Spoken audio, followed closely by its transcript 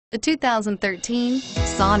The 2013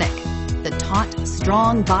 Sonic. The taut,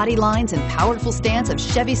 strong body lines and powerful stance of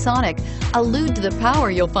Chevy Sonic allude to the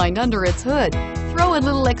power you'll find under its hood. Throw a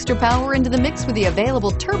little extra power into the mix with the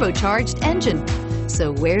available turbocharged engine.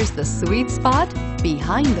 So where's the sweet spot?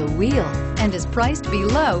 Behind the wheel, and is priced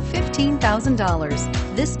below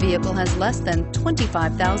 $15,000. This vehicle has less than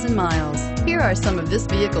 25,000 miles. Here are some of this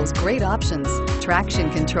vehicle's great options: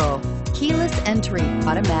 traction control, keyless entry,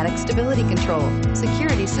 automatic stability control,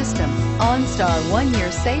 security system, OnStar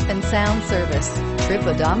 1-year safe and sound service, trip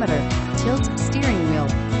odometer, tilt steering wheel,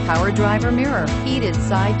 power driver mirror, heated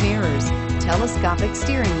side mirrors, telescopic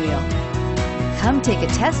steering wheel. Come take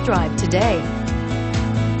a test drive today.